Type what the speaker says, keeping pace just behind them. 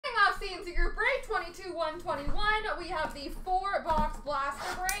to 121, we have the 4-box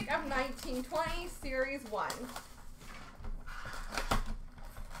blaster break of 1920 Series 1.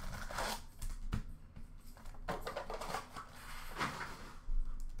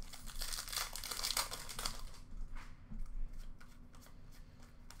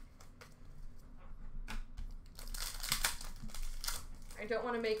 I don't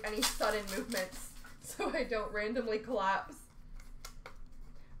want to make any sudden movements so I don't randomly collapse.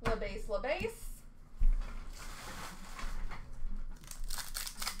 LaBase, LaBase.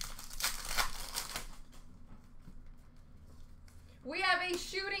 We have a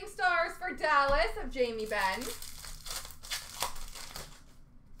Shooting Stars for Dallas of Jamie Benn.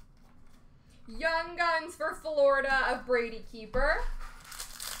 Young Guns for Florida of Brady Keeper.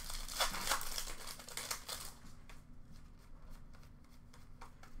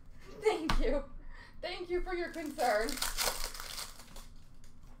 Thank you. Thank you for your concern.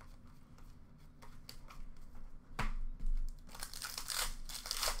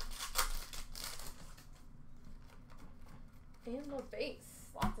 And the base.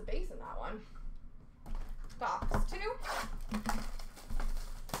 Lots of base in that one. Box 2.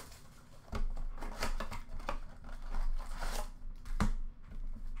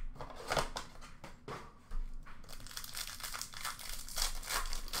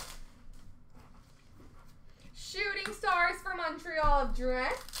 Shooting Stars for Montreal of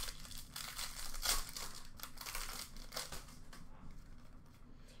Drouin.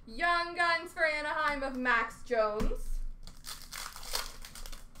 Young Guns for Anaheim of Max Jones.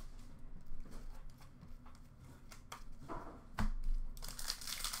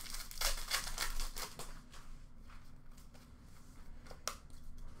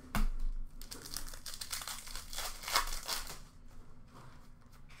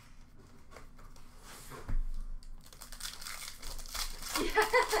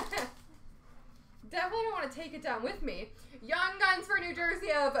 Definitely don't want to take it down with me. Young Guns for New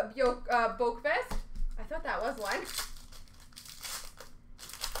Jersey of Boakfist. I thought that was one.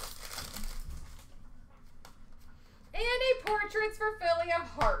 And a Portraits for Philly of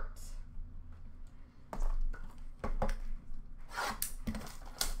Hart.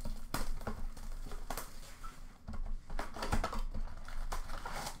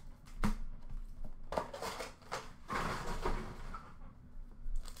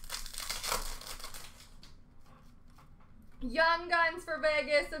 Young Guns for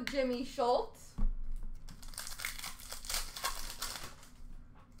Vegas of Jimmy Schultz.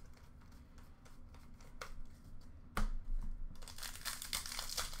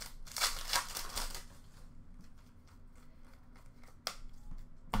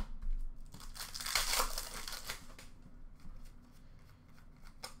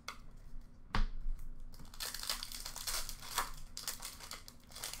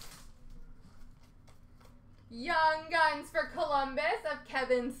 Young Guns for Columbus of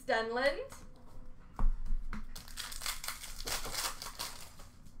Kevin Stenlund.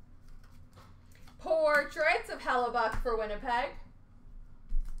 Portraits of Hellebuck for Winnipeg.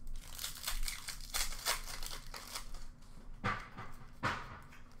 And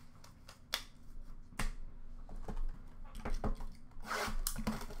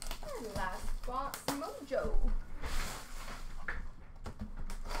last box, Mojo.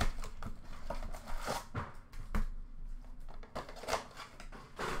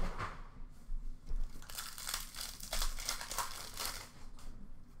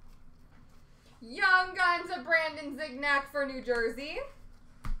 Young Guns of Brandon Zignac for New Jersey.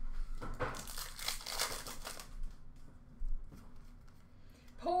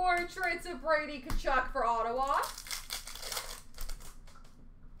 Portraits of Brady Tkachuk for Ottawa.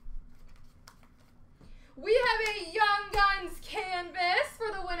 We have a Young Guns canvas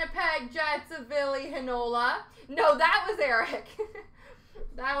for the Winnipeg Jets of Ville Heinola. No, that was Eric.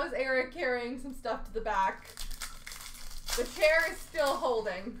 That was Eric carrying some stuff to the back. The chair is still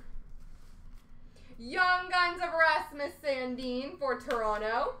holding. Young Guns of Rasmus Sandin for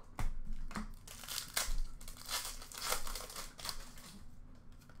Toronto.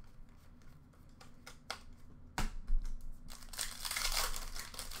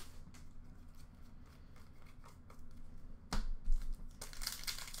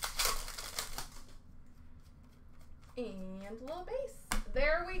 And LaBase.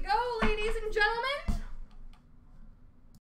 There we go, ladies and gentlemen.